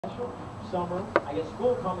Special summer. I guess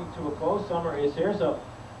school coming to a close. Summer is here, so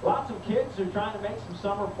lots of kids are trying to make some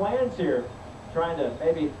summer plans here. Trying to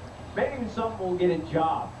maybe even some will get a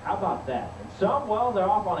job. How about that? And some, well, they're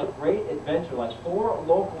off on a great adventure, like 4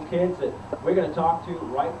 local kids that we're going to talk to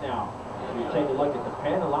right now. We take a look at the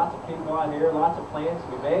pen, and lots of people out here, lots of plans to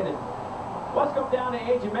be made. And let's go down to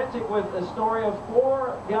Angie Mentic with a story of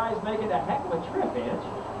 4 guys making a heck of a trip, Ange.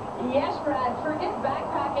 Yes, Brad, forget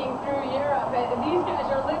backpacking through Europe. These guys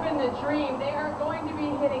are living the dream. They are going to be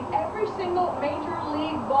hitting every single major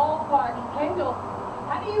league ballpark. Kendall,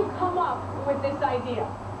 how do you come up with this idea?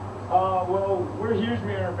 Well, we're huge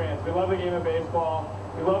Mariner fans. We love the game of baseball.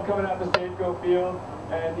 We love coming out to Safeco Field,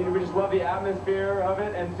 and we just love the atmosphere of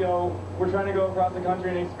it. And so we're trying to go across the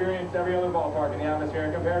country and experience every other ballpark in the atmosphere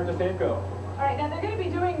and compare it to Safeco. All right, now they're going to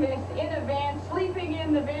be doing this in a van, sleeping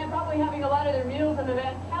in the van, probably having a lot of their meals in the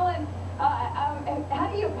van. Helen,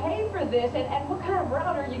 how do you pay for this, and what kind of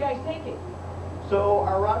route are you guys taking? So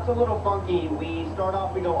our route's a little funky. We start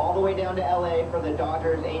off, we go all the way down to LA for the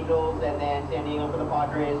Dodgers, Angels, and then San Diego for the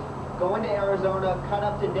Padres. Go into Arizona, cut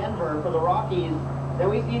up to Denver for the Rockies.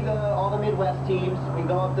 Then we see all the Midwest teams. We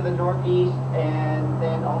go up to the Northeast, and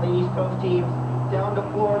then all the East Coast teams, down to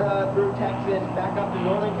Florida, through Texas, back up to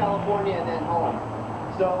Northern California, and then home.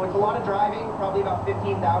 So it's a lot of driving, probably about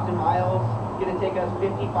 15,000 miles. It's going to take us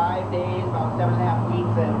 55 days, about 7.5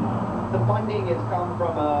 weeks, and the funding has come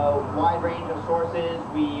from a wide range of sources.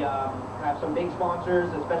 We have some big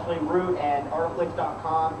sponsors, especially Root and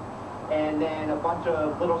Artaflix.com, and then a bunch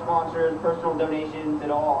of little sponsors, personal donations.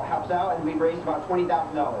 It all helps out, and we've raised about $20,000.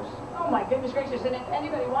 Oh my goodness gracious, and if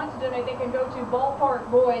anybody wants to donate, they can go to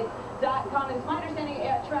ballparkboys.com. And it's my understanding,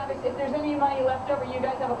 Travis, if there's any money left over, you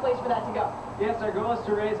guys have a place for that to go. Yes, our goal is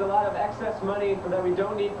to raise a lot of excess money that we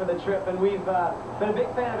don't need for the trip, and we've been a big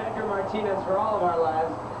fan of Edgar Martinez for all of our lives.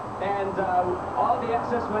 And all the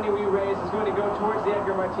excess money we raise is going to go towards the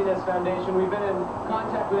Edgar Martinez Foundation. We've been in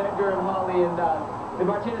contact with Edgar and Holly, and the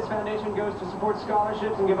Martinez Foundation goes to support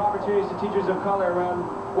scholarships and give opportunities to teachers of color around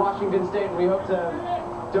Washington State, and we hope to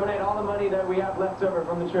donate all the money that we have left over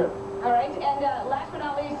from the trip. All right, and last but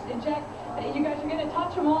not least, Jack, you guys are going to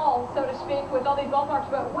touch them all, so to speak, with all these ballparks,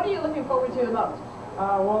 but what are you looking forward to the most?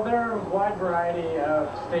 Well, there are a wide variety of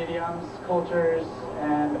stadiums, cultures,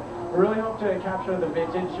 and we really hope to capture the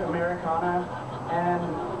vintage Americana.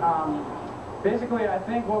 And basically, I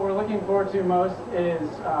think what we're looking forward to most is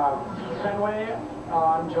Fenway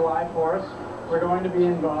on July 4th. We're going to be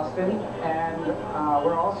in Boston, and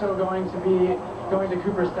we're also going to be going to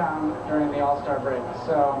Cooperstown during the All-Star break.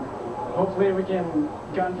 So hopefully we can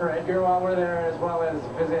gun for Edgar while we're there, as well as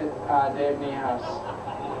visit Dave Niehaus.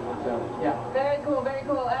 So, yeah. Very cool, very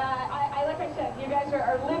cool. Like I said, you guys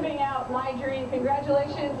are living out my dream.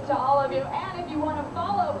 Congratulations to all of you. And if you want to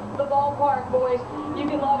follow the Ballpark Boys, you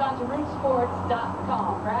can log on to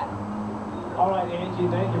rootsports.com. Brad? All right, Angie,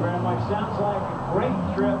 thank you very much. Sounds like a great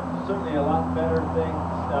trip. Certainly a lot better thing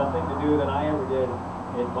to do than I ever did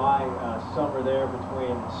in my summer there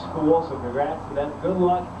between school. So congrats to them. Good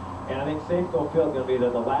luck. And I think Safeco Field is going to be the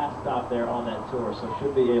last stop there on that tour. So it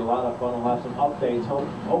should be a lot of fun. We'll have some updates,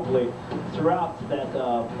 hopefully, throughout that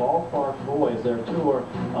Ballpark Boys, their tour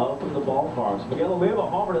of the ballparks. Miguel Oliva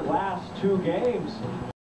homered his last 2 games.